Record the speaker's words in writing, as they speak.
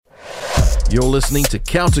You're listening to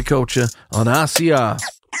Counterculture on RCR.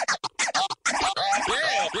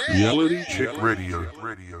 Reality Check Radio.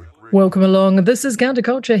 Welcome along. This is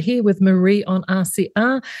Counterculture here with Marie on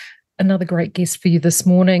RCR. Another great guest for you this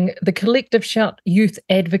morning, the Collective Shout Youth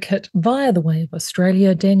Advocate via the way of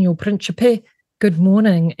Australia, Daniel PRINCIPE. Good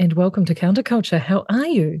morning and welcome to Counterculture. How are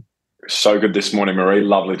you? So good this morning, Marie.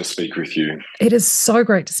 Lovely to speak with you. It is so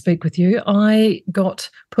great to speak with you. I got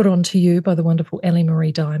put on to you by the wonderful Ellie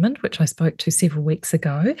Marie Diamond, which I spoke to several weeks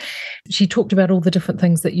ago. She talked about all the different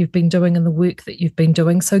things that you've been doing and the work that you've been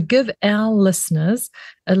doing. So give our listeners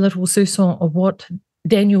a little soupçon of what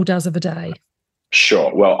Daniel does of a day.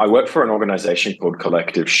 Sure. Well, I work for an organisation called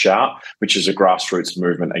Collective Shout, which is a grassroots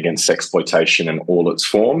movement against sexploitation in all its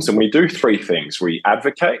forms. And we do three things. We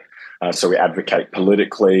advocate. So we advocate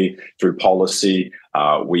politically through policy.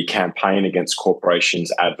 We campaign against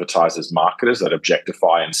corporations, advertisers, marketers that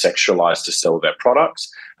objectify and sexualize to sell their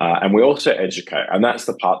products. And we also educate. And that's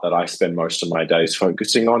the part that I spend most of my days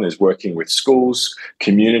focusing on, is working with schools,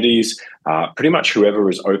 communities, pretty much whoever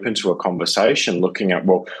is open to a conversation, looking at,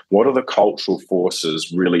 well, what are the cultural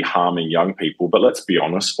forces really harming young people? But let's be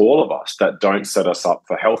honest, all of us that don't set us up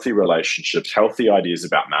for healthy relationships, healthy ideas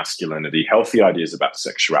about masculinity, healthy ideas about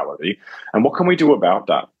sexuality. And what can we do about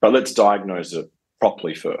that? But let's diagnose it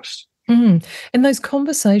properly first. And those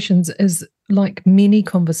conversations, is like many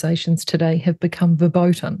conversations today, have become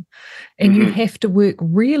verboten, and you have to work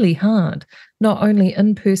really hard, not only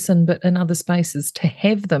in person but in other spaces, to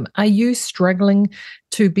have them. Are you struggling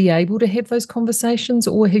to be able to have those conversations,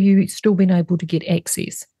 or have you still been able to get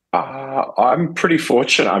access? I'm pretty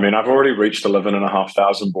fortunate. I mean, I've already reached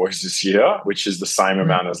 11,500 boys this year, which is the same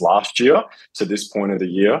amount as last year to this point of the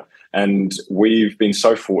year. And we've been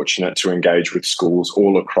so fortunate to engage with schools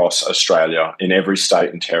all across Australia in every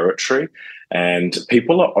state and territory. And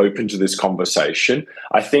people are open to this conversation.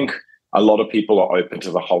 I think a lot of people are open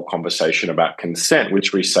to the whole conversation about consent,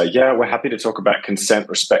 which we say, yeah, we're happy to talk about consent,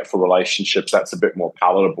 respectful relationships. That's a bit more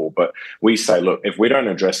palatable. But we say, look, if we don't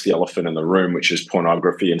address the elephant in the room, which is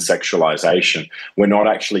pornography and sexualization, we're not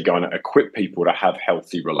actually going to equip people to have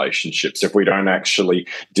healthy relationships. If we don't actually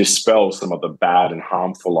dispel some of the bad and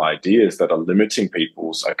harmful ideas that are limiting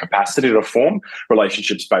people's capacity to form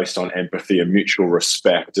relationships based on empathy and mutual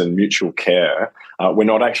respect and mutual care, we're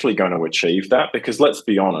not actually going to achieve that. Because let's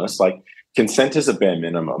be honest, like, consent is a bare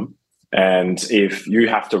minimum. And if you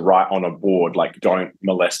have to write on a board, like, don't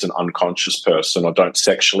molest an unconscious person or don't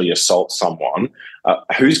sexually assault someone,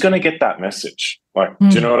 who's going to get that message? Like, do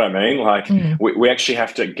you know what I mean? Like, we actually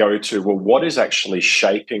have to go to, well, what is actually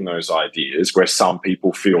shaping those ideas where some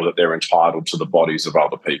people feel that they're entitled to the bodies of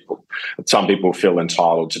other people? Some people feel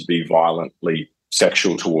entitled to be violently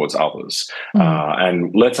sexual towards others.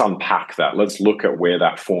 And let's unpack that. Let's look at where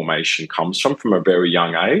that formation comes from a very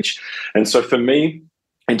young age. And so for me,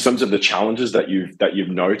 in terms of the challenges that you've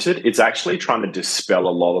noted, it's actually trying to dispel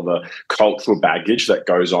a lot of the cultural baggage that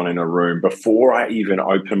goes on in a room before I even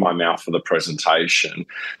open my mouth for the presentation,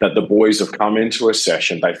 that the boys have come into a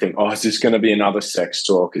session. They think, oh, is this going to be another sex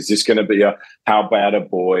talk? Is this going to be a how bad are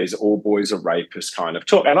boys? All boys are rapists kind of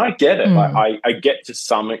talk. And I get it. I get to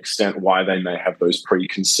some extent why they may have those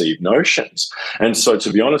preconceived notions. And so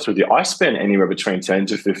to be honest with you, I spend anywhere between 10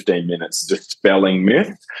 to 15 minutes dispelling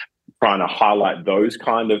myths, trying to highlight those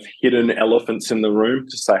kind of hidden elephants in the room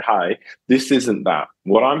to say, hey, this isn't that.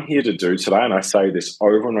 What I'm here to do today, and I say this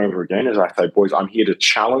over and over again, is I say, boys, I'm here to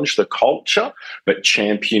challenge the culture, but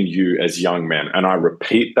champion you as young men. And I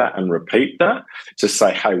repeat that to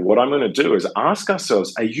say, hey, what I'm going to do is ask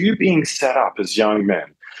ourselves, are you being set up as young men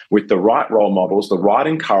with the right role models, the right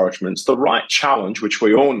encouragements, the right challenge, which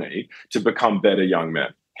we all need to become better young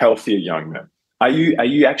men, healthier young men? Are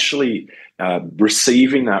you actually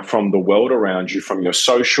receiving that from the world around you, from your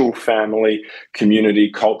social, family, community,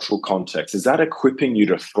 cultural context? Is that equipping you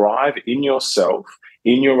to thrive in yourself,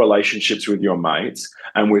 in your relationships with your mates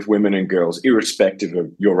and with women and girls, irrespective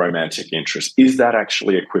of your romantic interests? Is that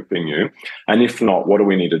actually equipping you? And if not, what do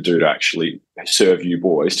we need to do to actually serve you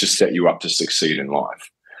boys to set you up to succeed in life?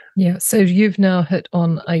 Yeah, so you've now hit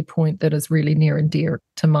on a point that is really near and dear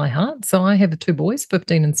to my heart. So I have two boys,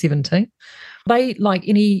 15 and 17. They, like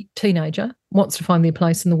any teenager, wants to find their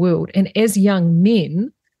place in the world. And as young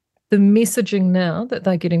men, the messaging now that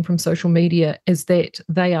they're getting from social media is that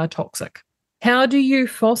they are toxic. How do you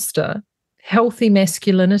foster healthy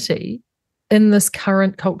masculinity in this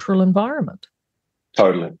current cultural environment?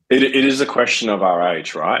 Totally. It is a question of our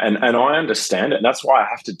age, right? And I understand it. And that's why I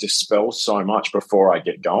have to dispel so much before I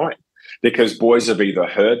get going. because boys have either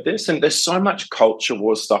heard this, and there's so much culture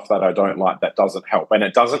war stuff that I don't like that doesn't help. And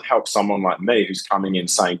it doesn't help someone like me who's coming in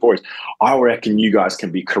saying, boys, I reckon you guys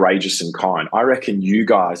can be courageous and kind. I reckon you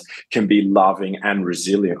guys can be loving and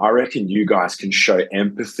resilient. I reckon you guys can show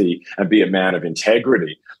empathy and be a man of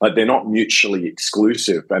integrity. Like, they're not mutually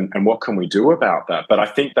exclusive. And what can we do about that? But I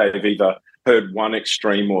think they've either heard one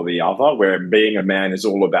extreme or the other, where being a man is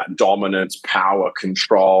all about dominance, power,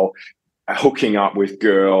 control, hooking up with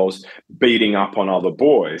girls, beating up on other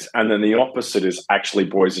boys. And then the opposite is actually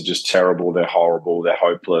boys are just terrible, they're horrible, they're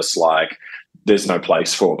hopeless, like there's no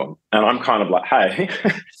place for them. And I'm kind of like, hey,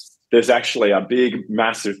 there's actually a big,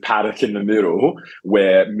 massive paddock in the middle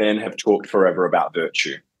where men have talked forever about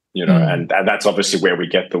virtue. And that's obviously where we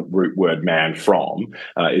get the root word man from,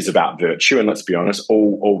 is about virtue. And let's be honest,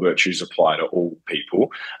 all virtues apply to all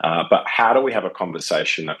people. But how do we have a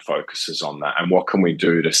conversation that focuses on that? And what can we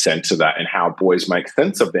do to center that and how boys make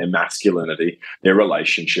sense of their masculinity, their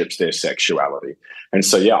relationships, their sexuality? And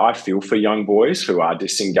so, yeah, I feel for young boys who are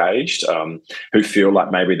disengaged, who feel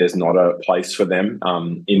like maybe there's not a place for them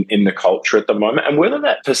in the culture at the moment. And whether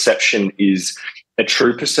that perception is a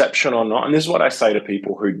true perception or not. And this is what I say to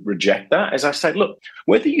people who reject that, is I say, look,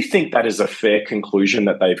 whether you think that is a fair conclusion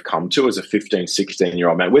that they've come to as a 15,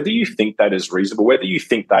 16-year-old man, whether you think that is reasonable, whether you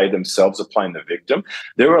think they themselves are playing the victim,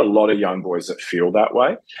 there are a lot of young boys that feel that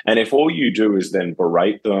way. And if all you do is then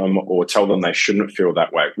berate them or tell them they shouldn't feel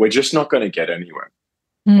that way, we're just not going to get anywhere.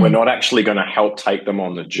 We're not actually going to help take them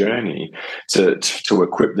on the journey to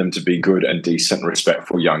equip them to be good and decent,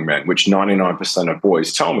 respectful young men, which 99% of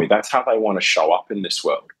boys tell me that's how they want to show up in this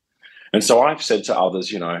world. And so I've said to others,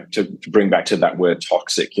 to bring back to that word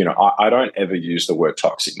toxic, I don't ever use the word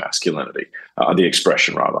toxic masculinity, the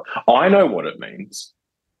expression rather. I know what it means.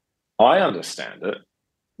 I understand it.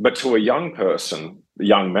 But to a young person, a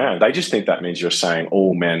young man, they just think that means you're saying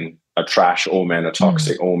all men are trash, all men are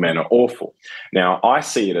toxic, all men are awful. Now, I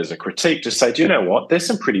see it as a critique to say, do you know what? There's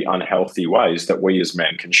some pretty unhealthy ways that we as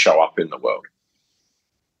men can show up in the world.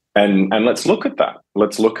 And let's look at that.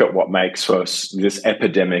 Let's look at what makes us this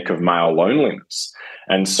epidemic of male loneliness.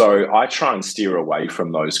 And so I try and steer away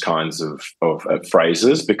from those kinds of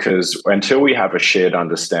phrases, because until we have a shared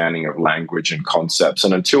understanding of language and concepts,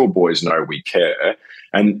 and until boys know we care,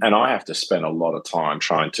 and I have to spend a lot of time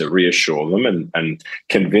trying to reassure them and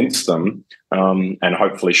convince them, and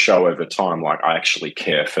hopefully show over time like I actually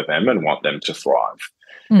care for them and want them to thrive.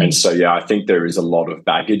 And so, yeah, I think there is a lot of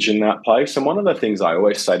baggage in that place. And one of the things I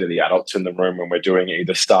always say to the adults in the room when we're doing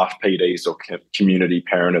either staff PDs or community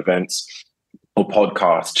parent events or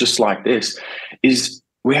podcasts just like this is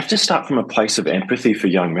we have to start from a place of empathy for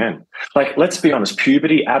young men. Like, let's be honest,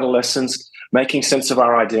 puberty, adolescence, making sense of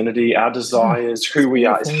our identity, our desires, who we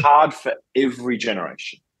are, is hard for every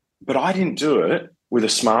generation. But I didn't do it with a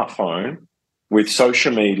smartphone, with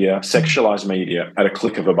social media, sexualized media at a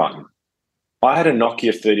click of a button. I had a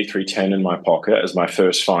Nokia 3310 in my pocket as my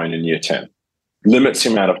first phone in year 10. Limits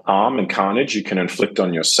the amount of harm and carnage you can inflict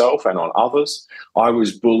on yourself and on others. I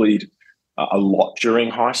was bullied a lot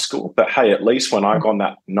during high school, but hey, at least when I got on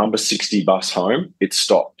that number 60 bus home, it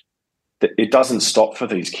stopped. It doesn't stop for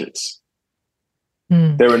these kids.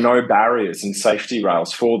 There are no barriers and safety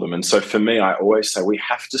rails for them. And so for me, I always say we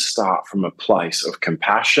have to start from a place of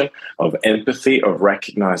compassion, of empathy, of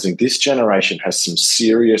recognizing this generation has some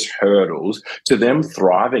serious hurdles to them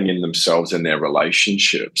thriving in themselves and their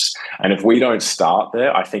relationships. And if we don't start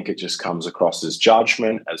there, I think it just comes across as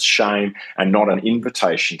judgment, as shame, and not an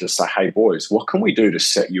invitation to say, hey, boys, what can we do to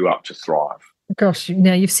set you up to thrive? Gosh,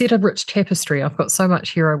 now you've set a rich tapestry. I've got so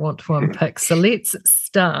much here I want to unpick. So let's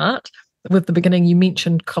start with the beginning. You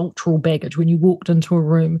mentioned cultural baggage. When you walked into a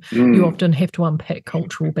room, you often have to unpack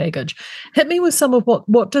cultural baggage. Hit me with some of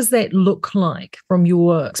what does that look like from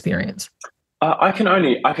your experience? I can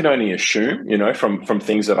only assume, from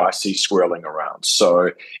things that I see swirling around.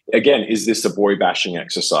 So again, is this a boy bashing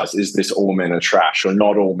exercise? Is this all men are trash or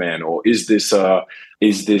not all men? Or is this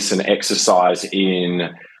an exercise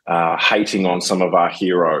in hating on some of our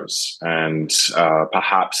heroes and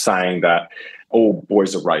perhaps saying that all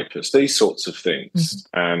boys are rapists, these sorts of things.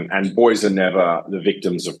 And boys are never the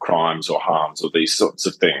victims of crimes or harms or these sorts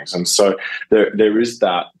of things. And so there is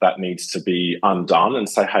that needs to be undone and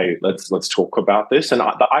say, hey, let's talk about this. And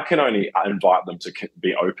I can only invite them to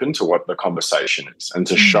be open to what the conversation is and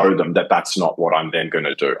to show them that that's not what I'm then going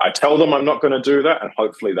to do. I tell them I'm not going to do that, and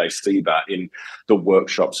hopefully they see that in the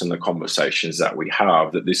workshops and the conversations that we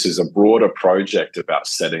have, that this is a broader project about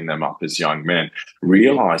setting them up as young men,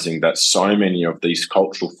 realizing that so many of these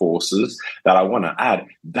cultural forces that I want to add,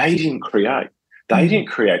 they didn't create. They didn't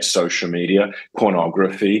create social media,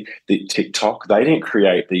 pornography, the TikTok. They didn't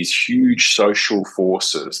create these huge social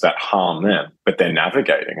forces that harm them, but they're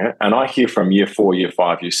navigating it. And I hear from year 4, year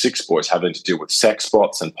 5, year 6 boys having to deal with sex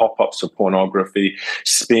bots and pop-ups of pornography,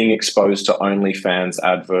 being exposed to OnlyFans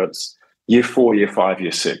adverts. Year 4, year 5,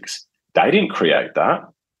 year 6. They didn't create that,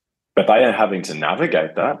 but they are having to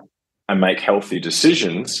navigate that and make healthy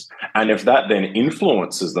decisions. And if that then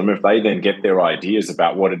influences them, if they then get their ideas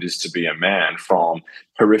about what it is to be a man from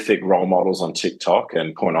horrific role models on TikTok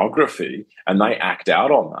and pornography, and they act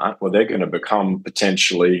out on that, well, they're going to become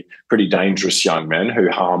potentially pretty dangerous young men who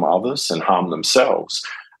harm others and harm themselves.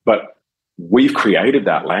 But we've created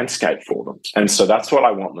that landscape for them. And so that's what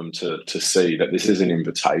I want them to see, that this is an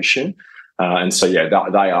invitation. And so, yeah,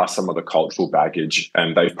 they are some of the cultural baggage,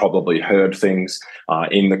 and they've probably heard things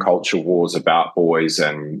in the culture wars about boys,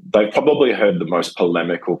 and they've probably heard the most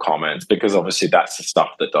polemical comments, because obviously that's the stuff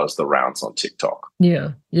that does the rounds on TikTok.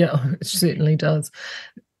 Yeah, it certainly does.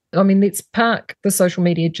 I mean, let's park the social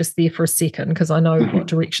media just there for a second, because I know what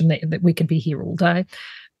direction that we could be here all day.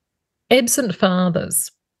 Absent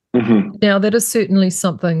fathers. Now, that is certainly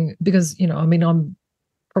something, because, I mean, I'm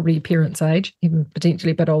probably your parents' age, even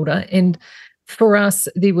potentially a bit older. And for us,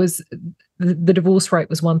 there was the divorce rate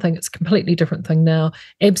was one thing. It's a completely different thing now.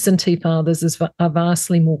 Absentee fathers are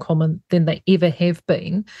vastly more common than they ever have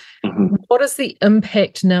been. What is the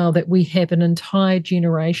impact now that we have an entire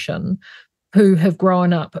generation who have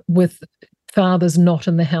grown up with fathers not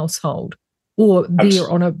in the household, or they're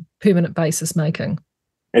on a permanent basis making?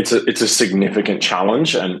 It's a significant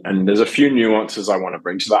challenge, and there's a few nuances I want to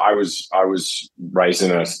bring to that. I was raised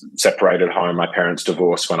in a separated home. My parents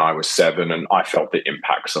divorced when I was 7, and I felt the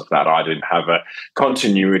impacts of that. I didn't have a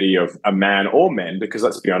continuity of a man or men, because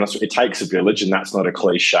let's be honest, it takes a village, and that's not a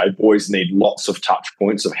cliche. Boys need lots of touch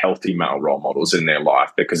points of healthy male role models in their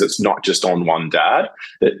life, because it's not just on one dad.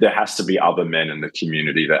 There has to be other men in the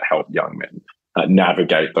community that help young men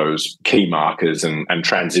navigate those key markers and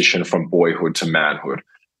transition from boyhood to manhood.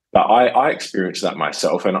 But I experienced that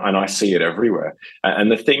myself, and I see it everywhere.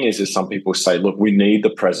 And the thing is some people say, look, we need the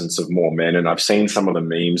presence of more men. And I've seen some of the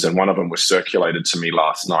memes, and one of them was circulated to me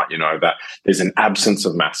last night, that there's an absence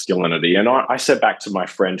of masculinity. And I said back to my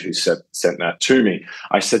friend who sent that to me,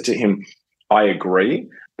 I said to him, I agree,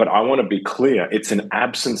 but I want to be clear. It's an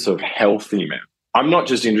absence of healthy men. I'm not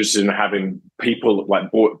just interested in having people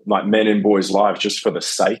like men in boys' lives just for the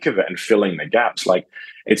sake of it and filling the gaps. Like,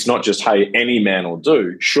 it's not just, hey, any man will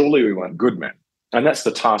do. Surely we want good men. And that's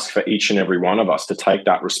the task for each and every one of us, to take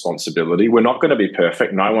that responsibility. We're not going to be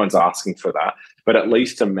perfect. No one's asking for that. But at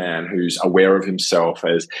least a man who's aware of himself,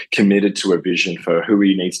 is committed to a vision for who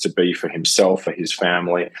he needs to be for himself, for his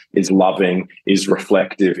family, is loving, is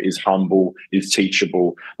reflective, is humble, is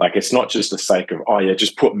teachable. Like, it's not just the sake of,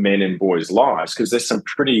 just put men in boys' lives, because there's some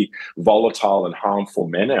pretty volatile and harmful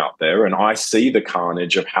men out there. And I see the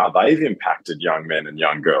carnage of how they've impacted young men and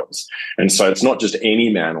young girls. And so it's not just any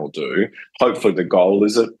man will do. Hopefully the goal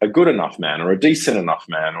is a good enough man, or a decent enough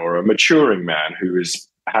man, or a maturing man who is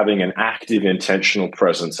having an active, intentional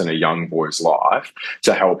presence in a young boy's life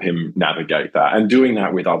to help him navigate that, and doing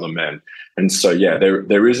that with other men. And so, yeah,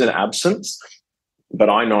 there is an absence, but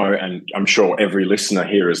I know, and I'm sure every listener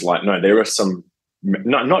here is like, no, there are some,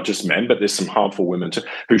 not just men, but there's some harmful women too,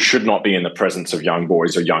 who should not be in the presence of young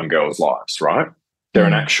boys or young girls' lives, right? They're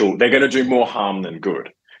they're going to do more harm than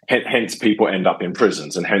good. Hence, people end up in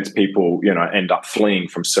prisons, and hence people, end up fleeing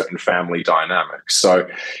from certain family dynamics. So,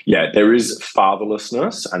 yeah, there is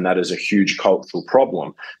fatherlessness, and that is a huge cultural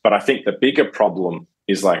problem. But I think the bigger problem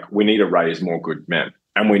is, like, we need to raise more good men,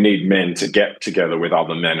 and we need men to get together with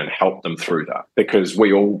other men and help them through that, because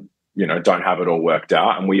we all, don't have it all worked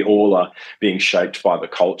out, and we all are being shaped by the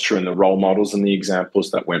culture and the role models and the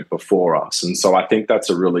examples that went before us. And so I think that's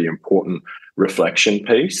a really important reflection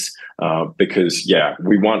piece, because, yeah,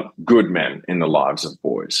 we want good men in the lives of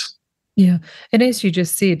boys. Yeah. And as you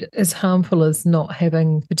just said, as harmful as not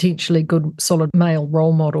having potentially good, solid male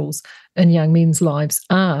role models in young men's lives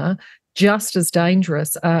are, just as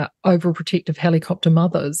dangerous are overprotective helicopter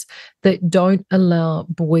mothers that don't allow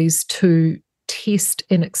boys to test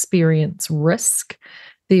and experience risk.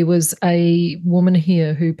 There was a woman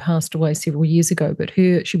here who passed away several years ago, but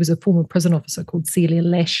she was a former prison officer called Celia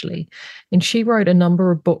Lashley, and she wrote a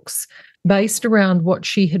number of books based around what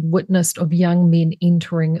she had witnessed of young men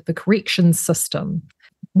entering the corrections system.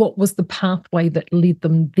 What was the pathway that led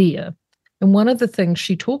them there? And one of the things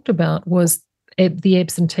she talked about was the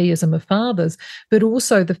absenteeism of fathers, but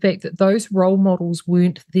also the fact that those role models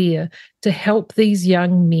weren't there to help these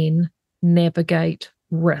young men navigate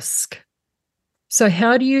risk. So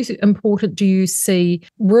how important do you see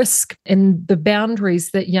risk and the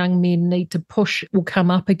boundaries that young men need to push or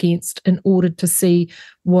come up against in order to see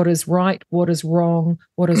what is right, what is wrong,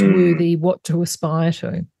 what is worthy, what to aspire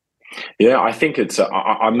to? Yeah, I think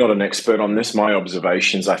I'm not an expert on this. My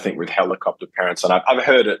observations, I think, with helicopter parents, and I've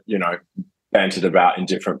heard it, bantered about in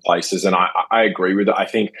different places, and I agree with it. I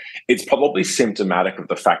think it's probably symptomatic of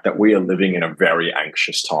the fact that we are living in a very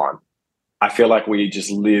anxious time. I feel like we just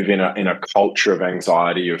live in a culture of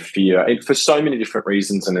anxiety, of fear, and for so many different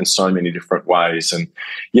reasons and in so many different ways. And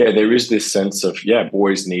yeah, there is this sense of,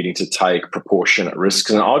 boys needing to take proportionate risks.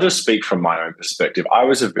 And I'll just speak from my own perspective. I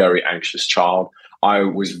was a very anxious child. I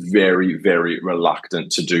was very, very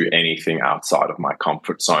reluctant to do anything outside of my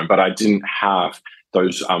comfort zone, but I didn't have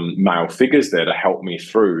those male figures there to help me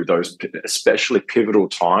through those especially pivotal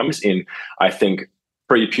times in, I think,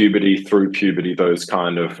 pre-puberty, through puberty, those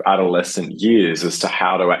kind of adolescent years as to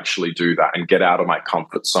how to actually do that and get out of my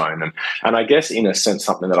comfort zone. And I guess in a sense,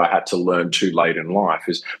 something that I had to learn too late in life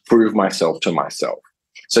is prove myself to myself.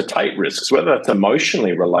 So take risks, whether it's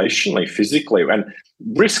emotionally, relationally, physically, and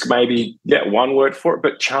risk maybe, one word for it,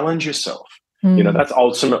 but challenge yourself. That's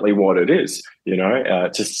ultimately what it is,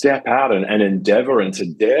 to step out and endeavor and to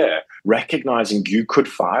dare, recognizing you could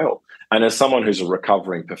fail. And as someone who's a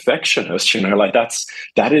recovering perfectionist,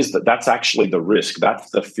 that's actually the risk.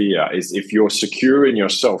 That's the fear, is if you're secure in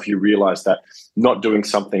yourself, you realize that not doing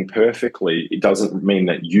something perfectly, it doesn't mean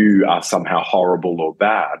that you are somehow horrible or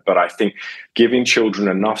bad. But I think giving children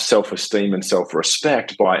enough self-esteem and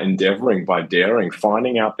self-respect by endeavoring, by daring,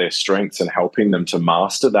 finding out their strengths and helping them to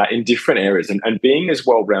master that in different areas and being as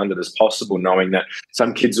well-rounded as possible, knowing that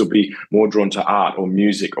some kids will be more drawn to art or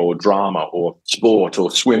music or drama or sport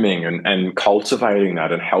or swimming, and cultivating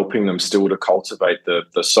that and helping them still to cultivate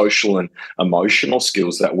the social and emotional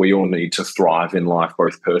skills that we all need to thrive in life,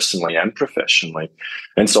 both personally and professionally.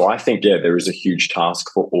 And so I think, there is a huge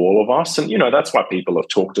task for all of us. And, that's why people have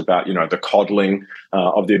talked about, the coddling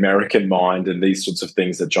of the American mind and these sorts of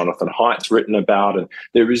things that Jonathan Haidt's written about. And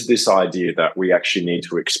there is this idea that we actually need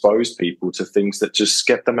to expose people to things that just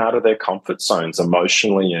get them out of their comfort zones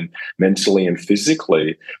emotionally and mentally and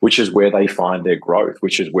physically, which is where they find their growth,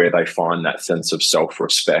 which is where they find that sense of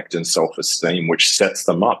self-respect and self-esteem, which sets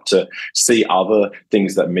them up to see other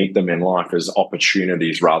things that meet them in life as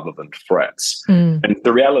opportunities rather than threats. And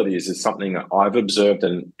the reality is something that I've observed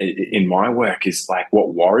in my work is like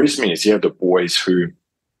what worries me is you have the boys who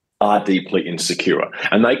are deeply insecure,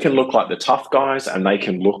 and they can look like the tough guys and they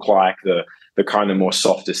can look like the kind of more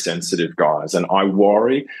softer, sensitive guys. And I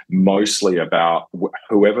worry mostly about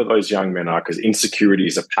whoever those young men are, because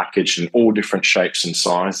insecurities are packaged in all different shapes and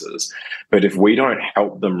sizes. But if we don't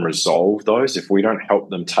help them resolve those, if we don't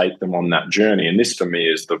help them take them on that journey, and this for me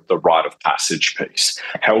is the rite of passage piece,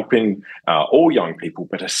 helping all young people,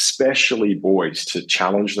 but especially boys, to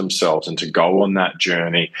challenge themselves and to go on that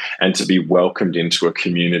journey and to be welcomed into a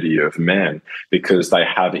community of men, because they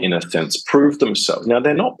have, in a sense, proved themselves. Now,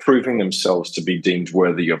 they're not proving themselves to be deemed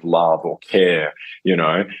worthy of love or care,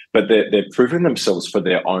 but they're proving themselves for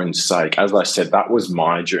their own sake. As I said, that was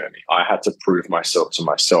my journey. I had to prove myself to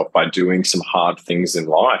myself by doing some hard things in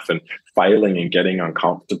life and failing and getting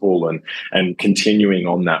uncomfortable and continuing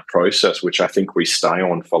on that process, which I think we stay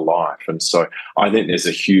on for life. And so I think there's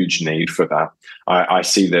a huge need for that. I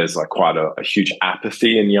see there's like quite a huge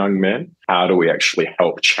apathy in young men. How do we actually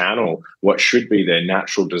help channel what should be their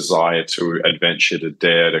natural desire to adventure, to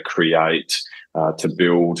dare, to create, to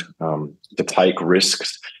build, to take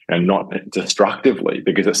risks, and not destructively,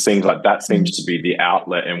 because it seems like that seems to be the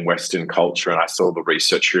outlet in Western culture. And I saw the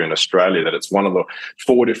research here in Australia that it's one of the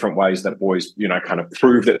 4 different ways that boys, kind of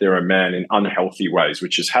prove that they're a man in unhealthy ways,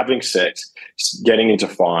 which is having sex, getting into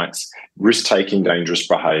fights, risk-taking dangerous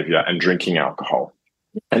behavior, and drinking alcohol.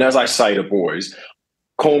 And as I say to boys,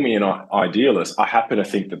 call me an idealist, I happen to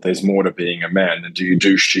think that there's more to being a man than do you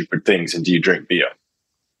do stupid things and do you drink beer.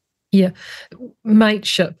 Yeah.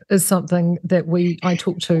 Mateship is something that I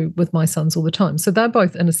talk to with my sons all the time. So they're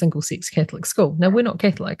both in a single-sex Catholic school. Now, we're not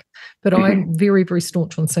Catholic, but I'm very, very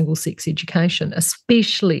staunch on single-sex education,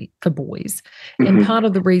 especially for boys. And part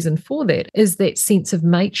of the reason for that is that sense of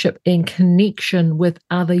mateship and connection with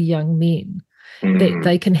other young men that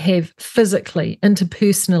they can have physically,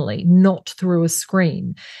 interpersonally, not through a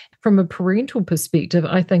screen. From a parental perspective,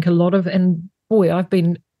 I think a lot of, and boy, I've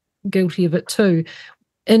been guilty of it too,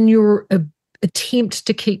 in your attempt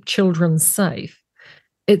to keep children safe,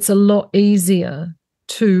 it's a lot easier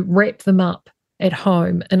to wrap them up at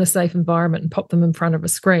home in a safe environment and pop them in front of a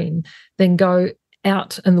screen than go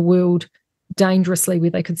out in the world dangerously where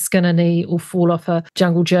they could skin a knee or fall off a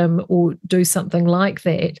jungle gym or do something like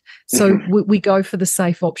that. So we go for the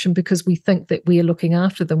safe option because we think that we are looking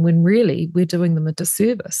after them when really we're doing them a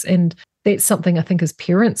disservice. And that's something I think as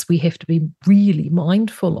parents we have to be really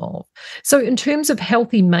mindful of. So in terms of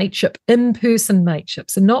healthy mateship, in-person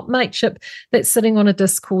mateship, so not mateship that's sitting on a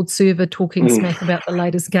Discord server talking smack about the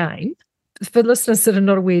latest game. For listeners that are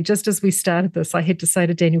not aware, just as we started this, I had to say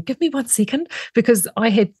to Daniel, give me 1 second, because I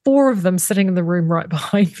had 4 of them sitting in the room right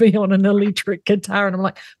behind me on an electric guitar. And I'm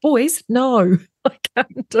like, boys, no, I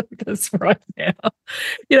can't do this right now.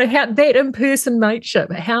 How that in-person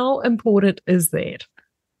mateship, how important is that?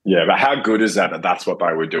 Yeah, but how good is that that's what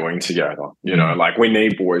they were doing together? Like we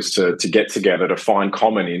need boys to get together to find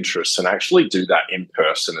common interests and actually do that in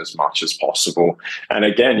person as much as possible. And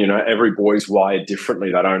again, every boy's wired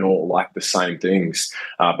differently. They don't all like the same things.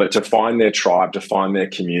 But to find their tribe, to find their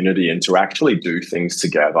community and to actually do things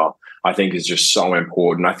together, I think is just so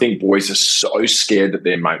important. I think boys are so scared that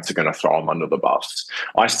their mates are going to throw them under the bus.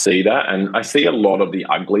 I see that, and I see a lot of the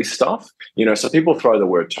ugly stuff. So people throw the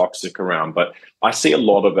word toxic around, but I see a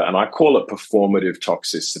lot of it, and I call it performative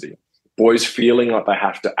toxicity. Boys feeling like they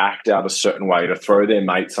have to act out a certain way to throw their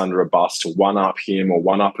mates under a bus, to one-up him or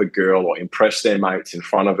one-up a girl or impress their mates in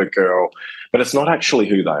front of a girl, but it's not actually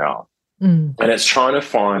who they are. And it's trying to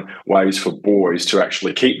find ways for boys to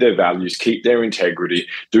actually keep their values, keep their integrity,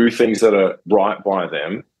 do things that are right by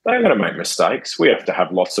them. They're going to make mistakes. We have to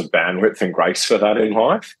have lots of bandwidth and grace for that in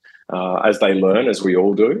life as they learn, as we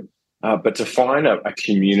all do. But to find a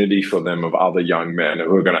community for them of other young men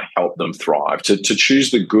who are going to help them thrive, to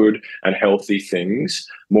choose the good and healthy things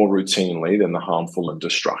more routinely than the harmful and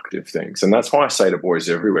destructive things. And that's why I say to boys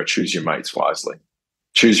everywhere, choose your mates wisely.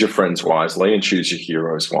 Choose your friends wisely and choose your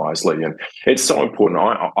heroes wisely. And it's so important.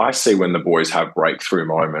 I see when the boys have breakthrough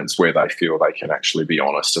moments where they feel they can actually be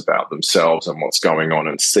honest about themselves and what's going on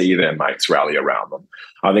and see their mates rally around them.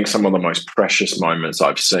 I think some of the most precious moments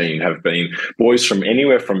I've seen have been boys from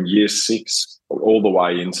anywhere from year 6 all the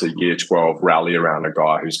way into year 12 rally around a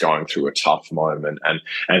guy who's going through a tough moment.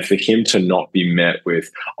 And for him to not be met with,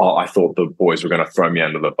 I thought the boys were going to throw me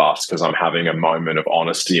under the bus because I'm having a moment of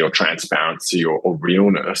honesty or transparency or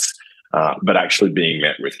realness, but actually being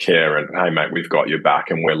met with care and, hey, mate, we've got your back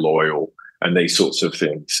and we're loyal and these sorts of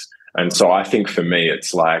things. And so I think for me,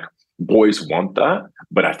 it's like, boys want that,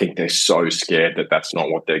 but I think they're so scared that that's not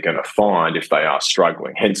what they're going to find if they are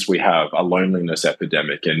struggling. Hence, we have a loneliness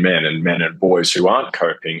epidemic in men and boys who aren't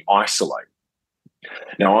coping isolate.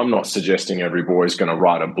 Now, I'm not suggesting every boy is going to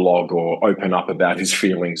write a blog or open up about his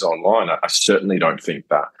feelings online. I certainly don't think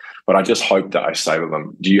that. But I just hope that I say to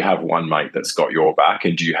them, do you have one mate that's got your back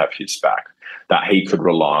and do you have his back? That he could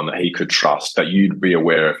rely on, that he could trust, that you'd be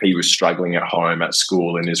aware if he was struggling at home, at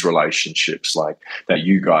school, in his relationships, like that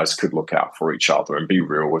you guys could look out for each other and be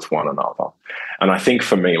real with one another. And I think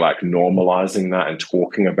for me, like normalizing that and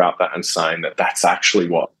talking about that and saying that that's actually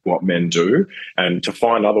what men do, and to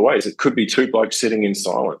find other ways. It could be 2 blokes sitting in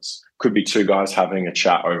silence. Could be 2 guys having a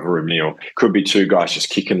chat over a meal. Could be 2 guys just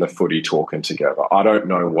kicking the footy, talking together. I don't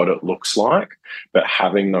know what it looks like, but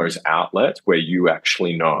having those outlets where you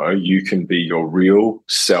actually know you can be your real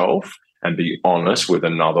self and be honest with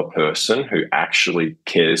another person who actually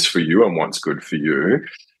cares for you and wants good for you.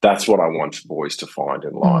 That's what I want boys to find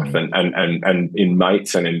in life, and in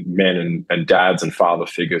mates and in men and dads and father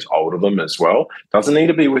figures older them as well. Doesn't need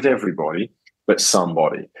to be with everybody, but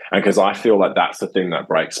somebody. And because I feel like that's the thing that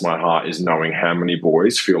breaks my heart, is knowing how many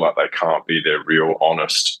boys feel like they can't be their real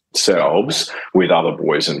honest selves with other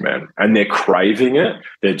boys and men. And they're craving it.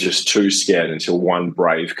 They're just too scared until one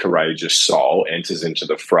brave, courageous soul enters into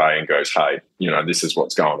the fray and goes, hey, this is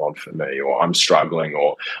what's going on for me, or I'm struggling,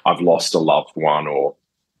 or I've lost a loved one, or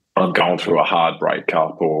I'm going through a hard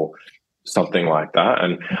breakup, or something like that.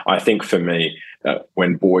 And I think for me,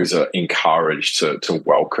 when boys are encouraged to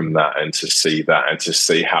welcome that and to see that and to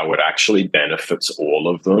see how it actually benefits all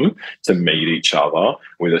of them to meet each other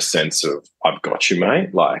with a sense of, I've got you,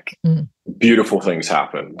 mate, like beautiful things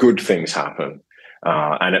happen, good things happen.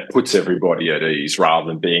 And it puts everybody at ease rather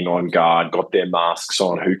than being on guard, got their masks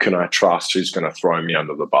on, who can I trust, who's going to throw me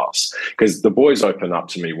under the bus? Because the boys open up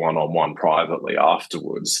to me one-on-one privately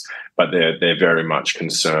afterwards, but they're very much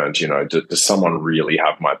concerned, does someone really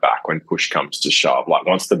have my back when push comes to shove? Like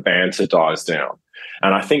once the banter dies down.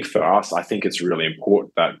 And I think for us, I think it's really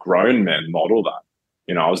important that grown men model that.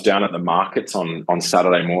 I was down at the markets on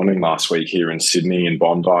Saturday morning last week here in Sydney in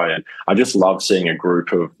Bondi, and I just love seeing a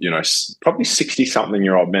group of, probably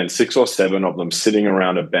 60-something-year-old men, 6 or 7 of them sitting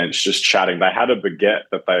around a bench just chatting. They had a baguette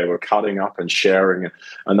that they were cutting up and sharing,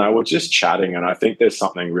 and they were just chatting. And I think there's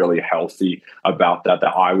something really healthy about that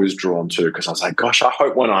I was drawn to, because I was like, gosh, I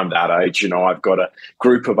hope when I'm that age, I've got a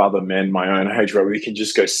group of other men my own age where we can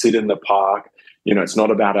just go sit in the park. It's not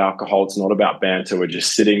about alcohol. It's not about banter. We're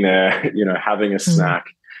just sitting there, having a snack,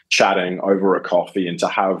 chatting over a coffee, and to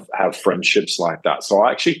have friendships like that. So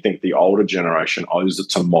I actually think the older generation owes it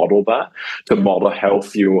to model that, to model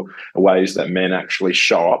healthier ways that men actually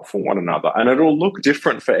show up for one another. And it'll look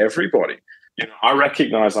different for everybody. I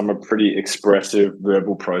recognize I'm a pretty expressive,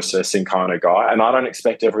 verbal processing kind of guy, and I don't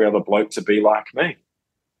expect every other bloke to be like me.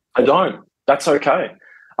 I don't. That's okay.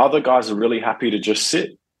 Other guys are really happy to just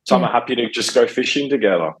sit. Some are happy to just go fishing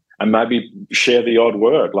together and maybe share the odd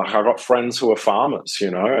word. Like, I've got friends who are farmers,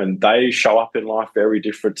 and they show up in life very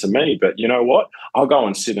different to me. But you know what? I'll go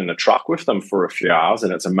and sit in a truck with them for a few hours,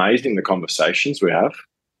 and it's amazing the conversations we have.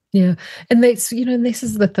 Yeah. And that's, and this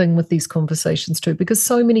is the thing with these conversations too, because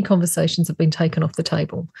so many conversations have been taken off the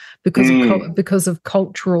table because of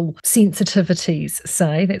cultural sensitivities,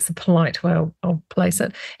 say. That's a polite way I'll place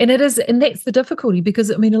it. And that's the difficulty, because,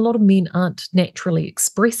 a lot of men aren't naturally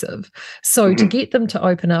expressive. So to get them to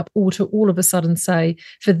open up, or to all of a sudden say,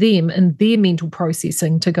 for them and their mental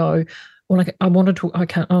processing, to go, well, I want to talk, I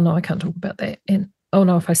can't talk about that. And, oh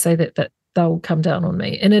no, if I say that they'll come down on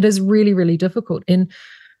me. And it is really, really difficult. And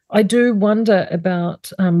I do wonder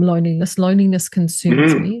about loneliness. Loneliness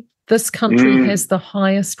concerns me. This country has the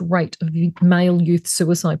highest rate of male youth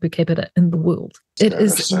suicide per capita in the world. It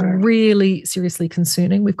is really seriously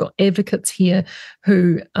concerning. We've got advocates here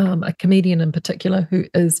who, a comedian in particular, who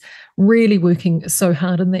is really working so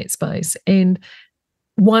hard in that space. And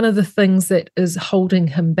one of the things that is holding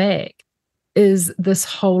him back is this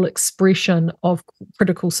whole expression of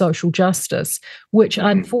critical social justice, which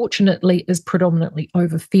unfortunately is predominantly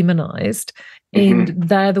over-feminized. And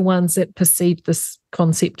they're the ones that perceive this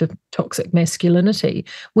concept of toxic masculinity,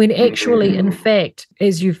 when actually, in fact,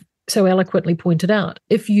 as you've so eloquently pointed out,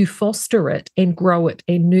 if you foster it and grow it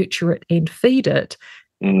and nurture it and feed it,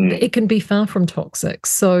 it can be far from toxic.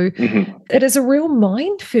 So it is a real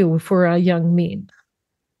minefield for our young men.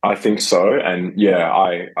 I think so. And yeah,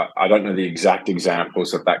 I don't know the exact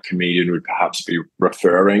examples that comedian would perhaps be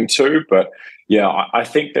referring to, but yeah, I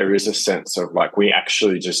think there is a sense of like, we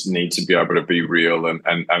actually just need to be able to be real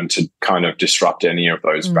and to kind of disrupt any of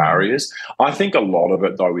those barriers. I think a lot of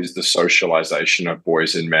it, though, is the socialization of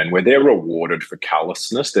boys and men, where they're rewarded for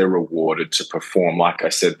callousness. They're rewarded to perform, like I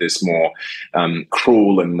said, this more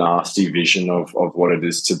cruel and nasty vision of what it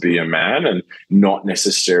is to be a man, and not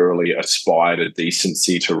necessarily aspire to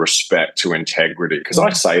decency, to respect, to integrity. Because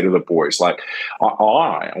I say to the boys, like,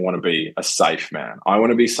 I want to be a safe man. I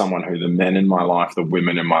want to be someone who the men in my life, the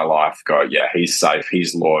women in my life go, yeah, he's safe,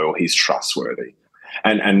 he's loyal, he's trustworthy.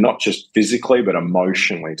 And not just physically, but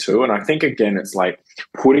emotionally too. And I think, again, it's like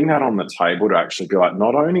putting that on the table to actually be like,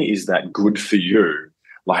 not only is that good for you,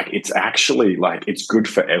 like, it's actually like, it's good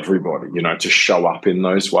for everybody, to show up in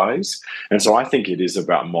those ways. And so I think it is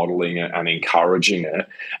about modeling it and encouraging it,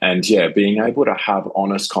 and yeah, being able to have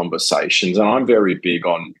honest conversations. And I'm very big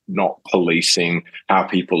on not policing how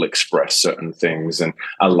people express certain things and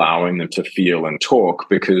allowing them to feel and talk,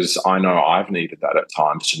 because I know I've needed that at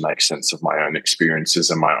times to make sense of my own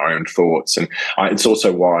experiences and my own thoughts. And it's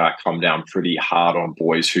also why I come down pretty hard on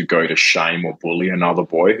boys who go to shame or bully another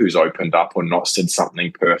boy who's opened up or not said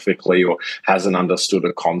something perfectly or hasn't understood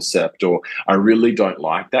a concept. Or I really don't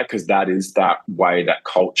like that, because that is that way, that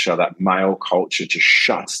culture, that male culture just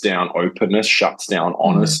shuts down openness, shuts down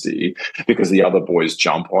honesty, because the other boys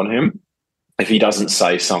jump on him if he doesn't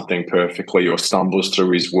say something perfectly or stumbles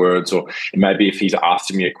through his words, or maybe if he's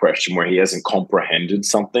asking me a question where he hasn't comprehended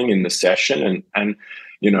something in the session. And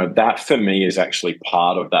that for me is actually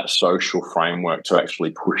part of that social framework to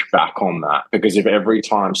actually push back on that. Because if every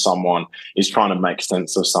time someone is trying to make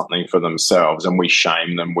sense of something for themselves and we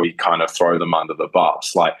shame them, we kind of throw them under the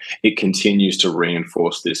bus, like, it continues to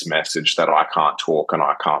reinforce this message that I can't talk and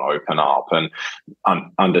I can't open up. And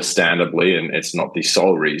understandably, and it's not the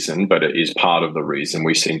sole reason, but it is part of the reason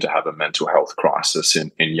we seem to have a mental health crisis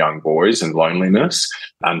in young boys, and loneliness.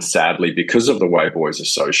 And sadly, because of the way boys are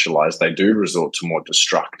socialized, they do resort to more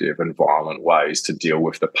destructive and violent ways to deal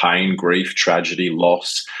with the pain, grief, tragedy,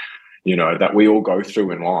 loss, that we all go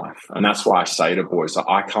through in life. And that's why I say to boys,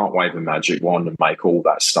 I can't wave a magic wand and make all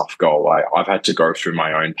that stuff go away. I've had to go through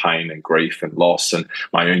my own pain and grief and loss and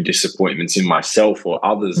my own disappointments in myself or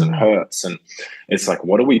others and hurts. And it's like,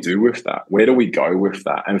 what do we do with that? Where do we go with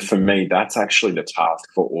that? And for me, that's actually the task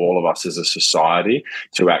for all of us as a society,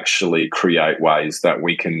 to actually create ways that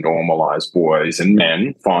we can normalize boys and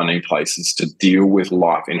men finding places to deal with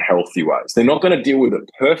life in healthy ways. They're not going to deal with it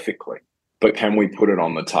perfectly, but can we put it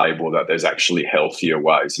on the table that there's actually healthier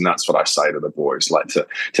ways? And that's what I say to the boys, like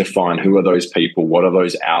to find who are those people, what are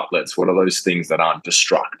those outlets, what are those things that aren't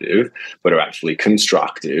destructive, but are actually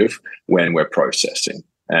constructive when we're processing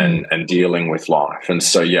and dealing with life. And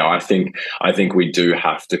so, yeah, I think we do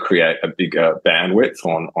have to create a bigger bandwidth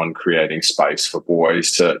on creating space for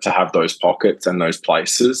boys to have those pockets and those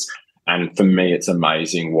places. And for me, it's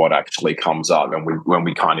amazing what actually comes up, and when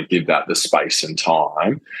we kind of give that the space and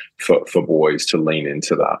time for boys to lean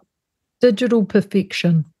into that. Digital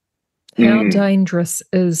perfection. How dangerous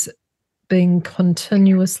is being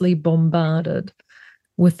continuously bombarded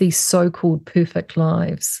with these so-called perfect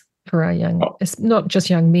lives for our it's not just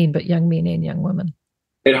young men, but young men and young women?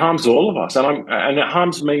 It harms all of us, and it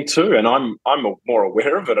harms me too. And I'm more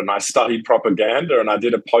aware of it. And I studied propaganda, and I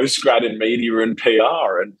did a postgrad in media and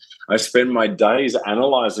PR, and I spend my days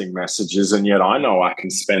analyzing messages. And yet I know I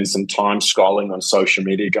can spend some time scrolling on social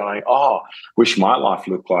media, going, "Oh, wish my life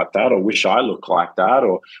looked like that," or "Wish I looked like that,"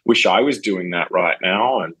 or "Wish I was doing that right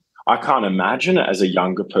now." And I can't imagine it as a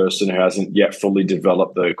younger person who hasn't yet fully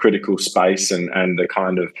developed the critical space and the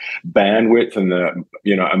kind of bandwidth and the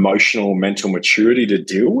emotional, mental maturity to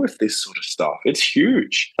deal with this sort of stuff. It's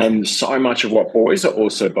huge. And so much of what boys are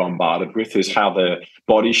also bombarded with is how their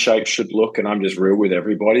body shape should look. And I'm just real with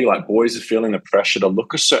everybody. Like, boys are feeling the pressure to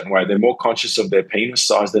look a certain way. They're more conscious of their penis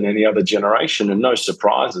size than any other generation. And no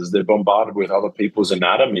surprises, they're bombarded with other people's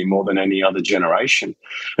anatomy more than any other generation.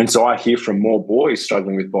 And so I hear from more boys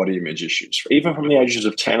struggling with body image issues, even from the ages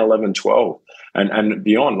of 10, 11, 12 and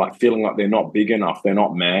beyond, like feeling like they're not big enough, they're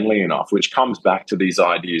not manly enough, which comes back to these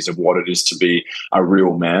ideas of what it is to be a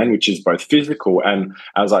real man, which is both physical and,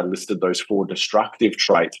 as I listed, those 4 destructive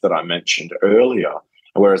traits that I mentioned earlier.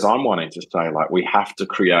 Whereas I'm wanting to say, like, we have to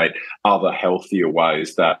create other healthier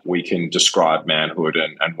ways that we can describe manhood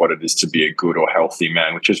and what it is to be a good or healthy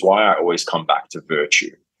man, which is why I always come back to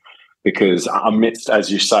virtue. Because amidst,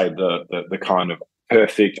 as you say, the kind of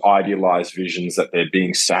perfect idealized visions that they're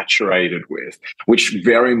being saturated with, which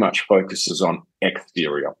very much focuses on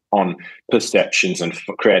exterior, on perceptions and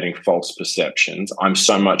creating false perceptions, I'm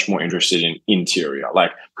so much more interested in interior.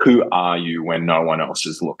 Like, who are you when no one else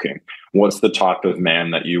is looking? What's the type of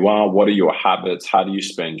man that you are? What are your habits? How do you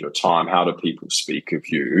spend your time? How do people speak of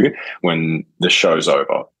you when the show's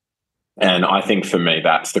over? And I think for me,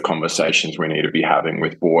 that's the conversations we need to be having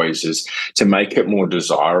with boys, is to make it more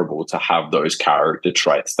desirable to have those character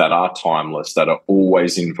traits that are timeless, that are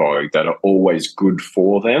always in vogue, that are always good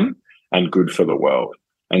for them and good for the world.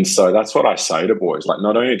 And so that's what I say to boys. Like,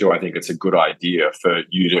 not only do I think it's a good idea for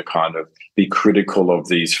you to kind of be critical of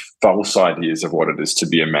these false ideas of what it is to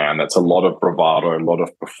be a man, that's a lot of bravado, a lot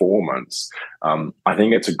of performance. I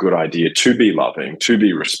think it's a good idea to be loving, to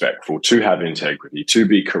be respectful, to have integrity, to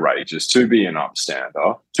be courageous, to be an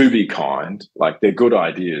upstander, to be kind. Like, they're good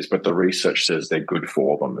ideas, but the research says they're good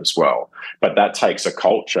for them as well. But that takes a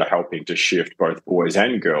culture helping to shift both boys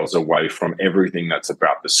and girls away from everything that's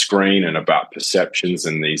about the screen and about perceptions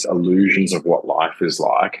and these illusions of what life is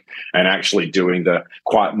like, and actually doing the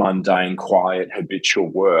quite mundane, quiet, habitual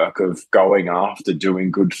work of going after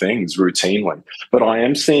doing good things routinely. But I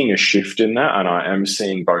am seeing a shift in that, and I am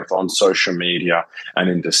seeing both on social media and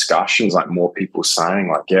in discussions, like, more people saying,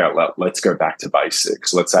 like, yeah, let's go back to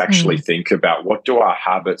basics. Let's actually think about, what do our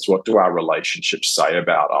habits, what do our relationships say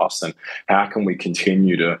about us, and how can we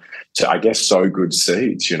continue to I guess, sow good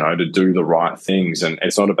seeds, to do the right things. And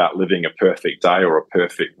it's not about living a perfect day or a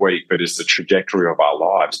perfect week, but it's the trajectory of our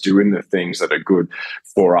lives, doing the things that are good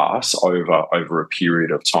for us over a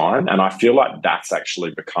period of time. And I feel like that's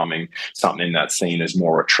actually becoming something that's seen as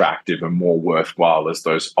more attractive and more worthwhile as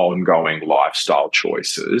those ongoing lifestyle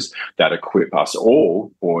choices that equip us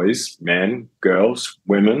all, boys, men, girls,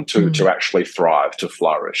 women, to actually thrive, to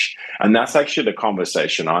flourish. And that's actually the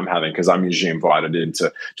conversation I'm having, because I'm usually invited in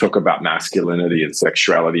to talk about masculinity and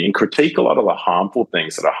sexuality and critique a lot of the harmful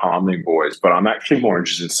things that are harming boys. But I'm actually more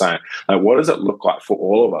interested in saying, like, what does it look like for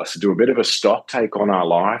all of us to do a bit of a stock take on our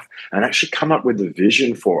life and actually come up with a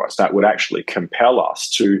vision for us that would actually compel us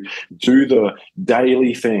to do the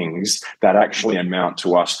daily things that actually amount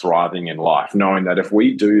to us thriving in life, knowing that if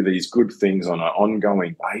we do these good things on an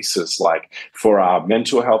ongoing basis, like for our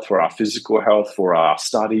mental health, for our physical health, for our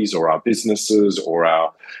studies or our businesses or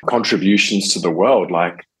our contributions to the world,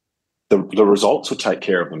 like the results will take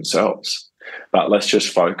care of themselves. But let's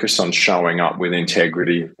just focus on showing up with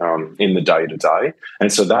integrity in the day-to-day.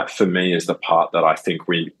 And so that, for me, is the part that I think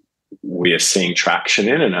we are seeing traction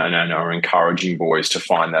in, and are encouraging boys to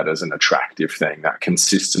find that as an attractive thing, that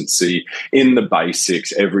consistency in the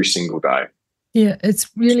basics every single day. Yeah, it's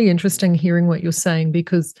really interesting hearing what you're saying,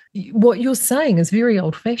 because what you're saying is very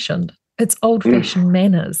old-fashioned. It's old-fashioned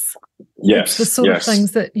manners. Yes. It's the sort of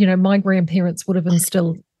things that, my grandparents would have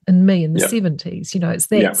instilled in me in the 70s. It's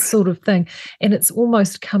that sort of thing. And it's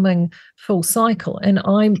almost coming full cycle. And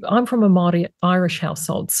I'm from a Māori Irish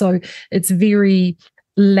household, so it's very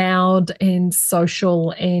loud and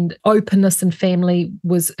social, and openness and family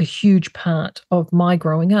was a huge part of my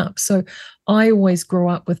growing up. So I always grew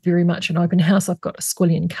up with very much an open house. I've got a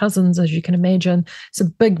squillion cousins, as you can imagine. It's a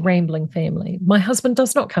big rambling family. My husband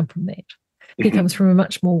does not come from that. He comes from a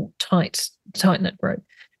much more tight-knit group.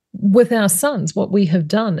 With our sons, what we have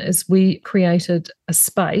done is we created a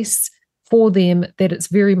space for them that it's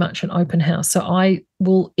very much an open house. So I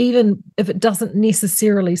will, even if it doesn't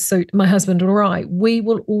necessarily suit my husband or I, we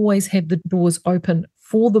will always have the doors open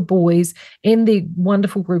for the boys and their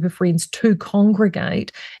wonderful group of friends to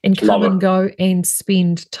congregate and come and go and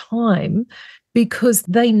spend time, because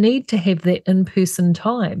they need to have that in-person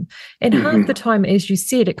time. And half the time, as you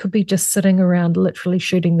said, it could be just sitting around literally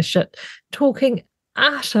shooting the shit, talking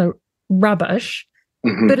utter rubbish,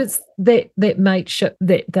 but it's that mateship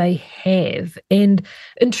that they have. And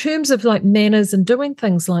in terms of like manners and doing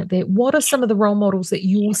things like that, what are some of the role models that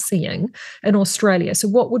you're seeing in Australia? So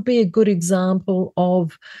what would be a good example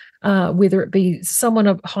of whether it be someone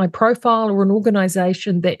of high profile or an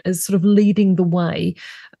organisation that is sort of leading the way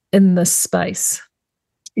in this space?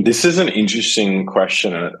 This is an interesting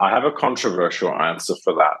question, and I have a controversial answer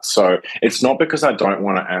for that. So it's not because I don't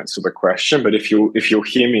want to answer the question, but if you'll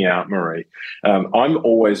hear me out, Marie, I'm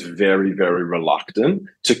always very, very reluctant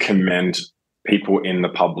to commend people in the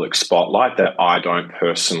public spotlight that I don't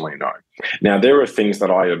personally know. Now, there are things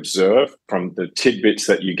that I observe from the tidbits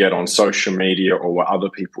that you get on social media or what other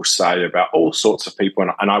people say about all sorts of people,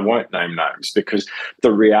 and I won't name names, because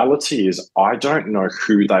the reality is I don't know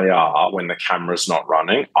who they are when the camera's not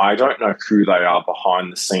running. I don't know who they are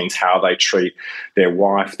behind the scenes, how they treat their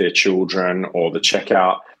wife, their children, or the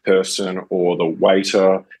checkout person or the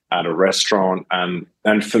waiter at a restaurant.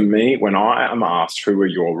 And for me, when I am asked who are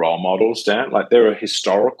your role models, Dan, like there are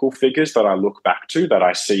historical figures that I look back to that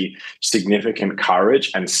I see significant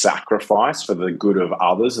courage and sacrifice for the good of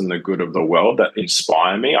others and the good of the world that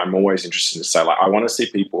inspire me. I'm always interested to say, like, I want to see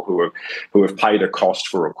people who have paid a cost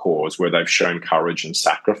for a cause, where they've shown courage and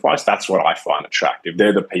sacrifice. That's what I find attractive.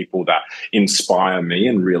 They're the people that inspire me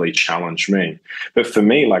and really challenge me. But for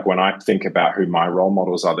me, like when I think about who my role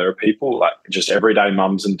models are, there are people like just everyday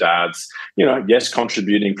mums and dads, yes,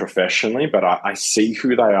 contributing professionally, but I see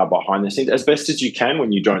who they are behind the scenes as best as you can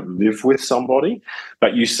when you don't live with somebody,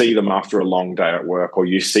 but you see them after a long day at work, or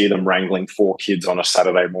you see them wrangling 4 kids on a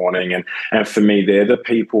Saturday morning. And for me, they're the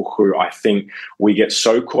people who I think we get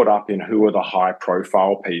so caught up in who are the high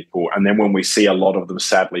profile people. And then when we see a lot of them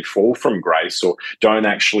sadly fall from grace or don't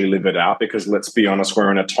actually live it out, because let's be honest, we're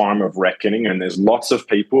in a time of reckoning, and there's lots of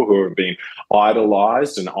people who have been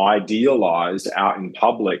idolized and idealized out in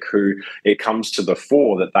public who it comes to the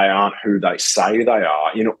fore that they aren't who they say they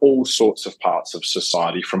are in all sorts of parts of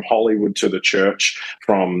society, from Hollywood to the church,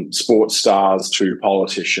 from sports stars to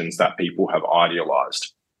politicians that people have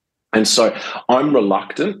idealized. And so I'm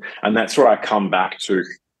reluctant, and that's where I come back to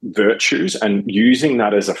virtues and using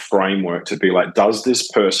that as a framework to be like, does this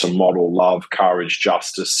person model love, courage,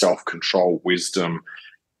 justice, self-control, wisdom?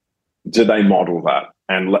 Do they model that?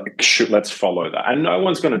 And let's follow that. And no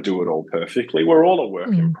one's going to do it all perfectly. We're all a work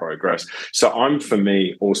in progress. So I'm, for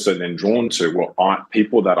me, also then drawn to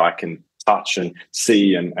people that I can touch and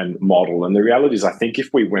see and model. And the reality is, I think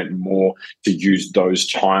if we went more to use those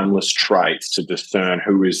timeless traits to discern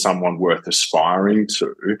who is someone worth aspiring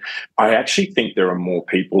to, I actually think there are more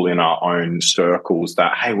people in our own circles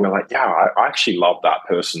that, hey, we're like, yeah, I actually love that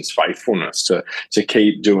person's faithfulness to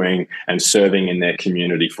keep doing and serving in their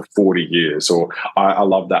community for 40 years. Or I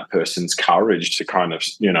love that person's courage to kind of,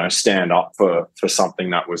 stand up for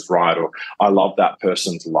something that was right. Or I love that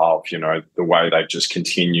person's love, the way they've just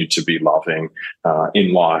continued to be loved loving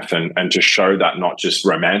in life, and to show that not just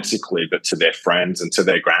romantically, but to their friends and to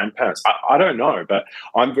their grandparents. I don't know, but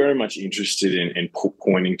I'm very much interested in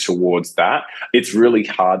pointing towards that. It's really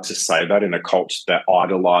hard to say that in a culture that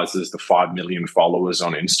idolizes the 5 million followers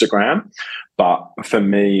on Instagram. But for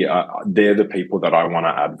me, they're the people that I want to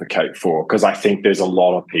advocate for, because I think there's a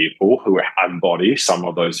lot of people who embody some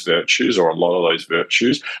of those virtues, or a lot of those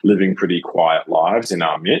virtues, living pretty quiet lives in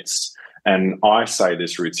our midst. And I say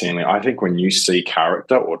this routinely. I think when you see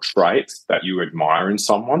character or traits that you admire in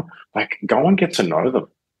someone, like, go and get to know them.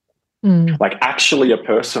 Like, actually a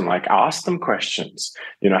person, like, ask them questions.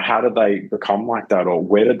 How did they become like that? Or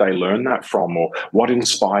where did they learn that from? Or what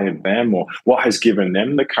inspired them? Or what has given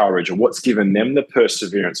them the courage? Or what's given them the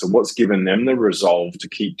perseverance? Or what's given them the resolve to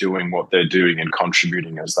keep doing what they're doing and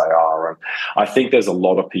contributing as they are? And I think there's a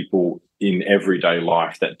lot of people in everyday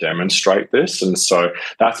life that demonstrate this. And so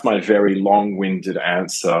that's my very long-winded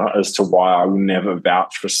answer as to why I will never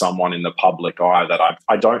vouch for someone in the public eye that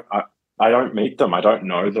I don't meet them. I don't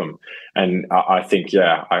know them. And I think,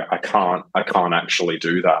 I can't actually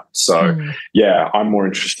do that. So, I'm more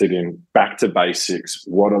interested in back to basics.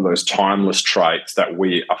 What are those timeless traits that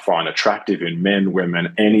we find attractive in men,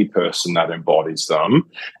 women, any person that embodies them?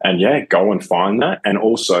 And go and find that. And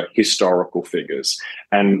also historical figures,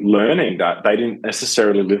 and learning that they didn't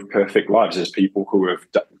necessarily live perfect lives. There's people who have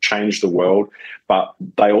changed the world, but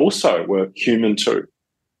they also were human too.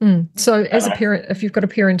 So as a parent, if you've got a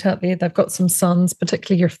parent out there, they've got some sons,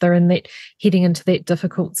 particularly if they're heading into that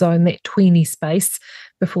difficult zone, that tweeny space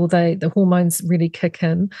before the hormones really kick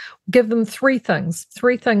in, give them three things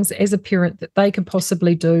as a parent that they can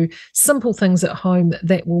possibly do, simple things at home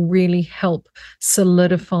that will really help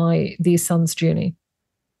solidify their son's journey.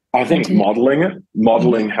 I think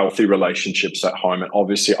modeling healthy relationships at home, and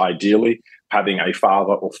obviously ideally having a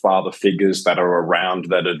father or father figures that are around,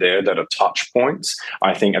 that are there, that are touch points.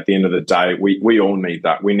 I think at the end of the day, we all need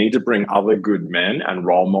that. We need to bring other good men and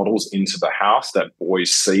role models into the house that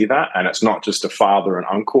boys see that. And it's not just a father and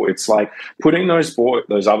uncle. It's like putting those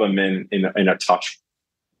other men in a touch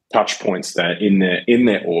points there in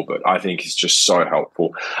their orbit, I think is just so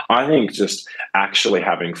helpful. I think just actually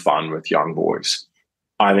having fun with young boys.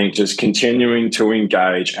 I think just continuing to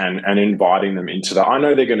engage and inviting them into that. I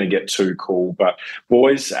know they're going to get too cool, but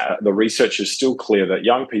boys, the research is still clear that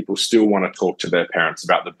young people still want to talk to their parents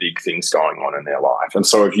about the big things going on in their life. And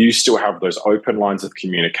so if you still have those open lines of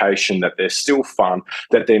communication, that they're still fun,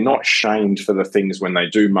 that they're not shamed for the things when they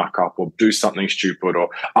do muck up or do something stupid or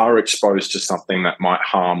are exposed to something that might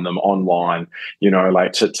harm them online,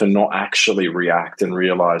 like to not actually react and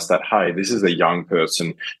realize that, hey, this is a young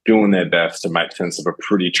person doing their best to make sense of a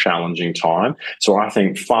pretty challenging time. So I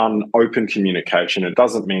think fun, open communication, it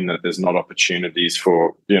doesn't mean that there's not opportunities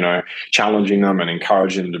for, challenging them and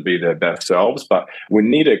encouraging them to be their best selves, but we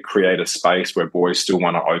need to create a space where boys still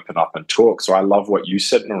want to open up and talk. So I love what you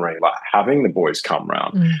said, Marie, like having the boys come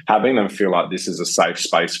round, having them feel like this is a safe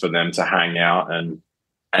space for them to hang out and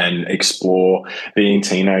explore being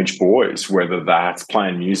teenage boys, whether that's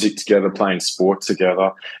playing music together, playing sport together.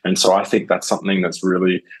 And so I think that's something that's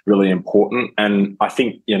really, really important. And I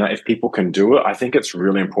think, if people can do it, I think it's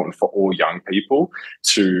really important for all young people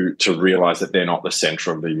to realize that they're not the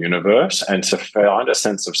center of the universe, and to find a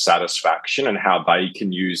sense of satisfaction and how they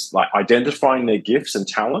can use, like, identifying their gifts and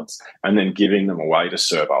talents and then giving them away to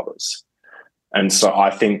serve others. And so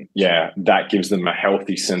I think, that gives them a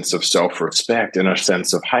healthy sense of self-respect and a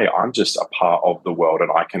sense of, hey, I'm just a part of the world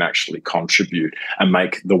and I can actually contribute and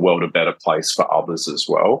make the world a better place for others as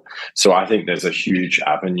well. So I think there's a huge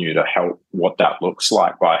avenue to help what that looks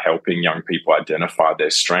like by helping young people identify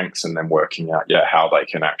their strengths and then working out, how they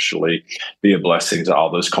can actually be a blessing to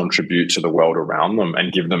others, contribute to the world around them,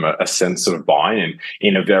 and give them a sense of buy-in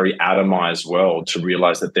in a very atomized world, to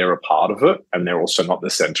realize that they're a part of it and they're also not the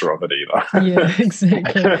center of it either. Yeah.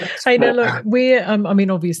 Exactly. Hey, now look, we're,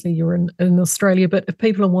 obviously you're in Australia, but if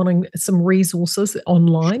people are wanting some resources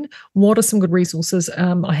online, what are some good resources?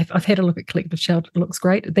 I've had a look at Collective Shout. It looks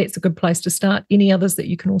great. That's a good place to start. Any others that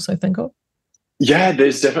you can also think of? Yeah,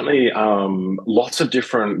 there's definitely lots of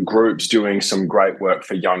different groups doing some great work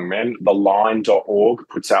for young men. theline.org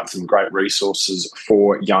puts out some great resources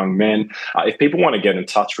for young men. If people want to get in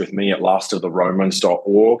touch with me at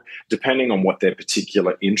lastoftheromans.org, depending on what their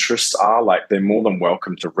particular interests are, like, they're more than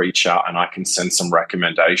welcome to reach out, and I can send some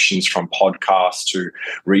recommendations from podcasts to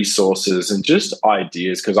resources and just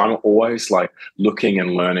ideas, because I'm always like looking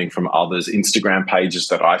and learning from others. Instagram pages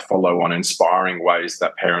that I follow on inspiring ways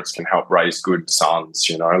that parents can help raise good sons,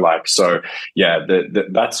 like, so yeah,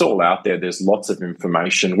 that's all out there. There's lots of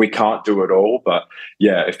information. We can't do it all, but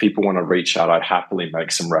yeah, if people want to reach out, I'd happily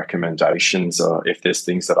make some recommendations if there's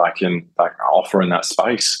things that I can offer in that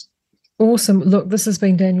space. Awesome. Look, this has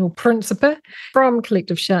been Daniel Principe from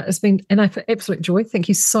Collective Shout. It's been an absolute joy. Thank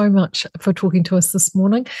you so much for talking to us this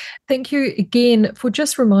morning. Thank you again for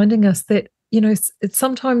just reminding us that,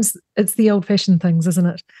 sometimes it's the old-fashioned things, isn't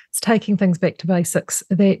it? It's taking things back to basics,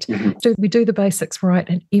 that we do the basics right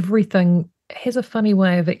and everything has a funny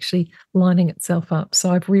way of actually lining itself up.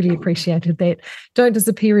 So I've really appreciated that. Don't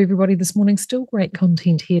disappear, everybody, this morning. Still great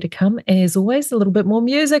content here to come. As always, a little bit more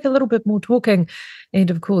music, a little bit more talking.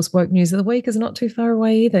 And of course, Woke News of the Week is not too far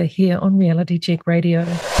away either here on Reality Check Radio.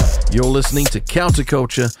 You're listening to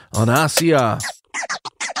Counterculture on RCR.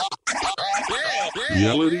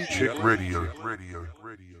 Reality Check Radio.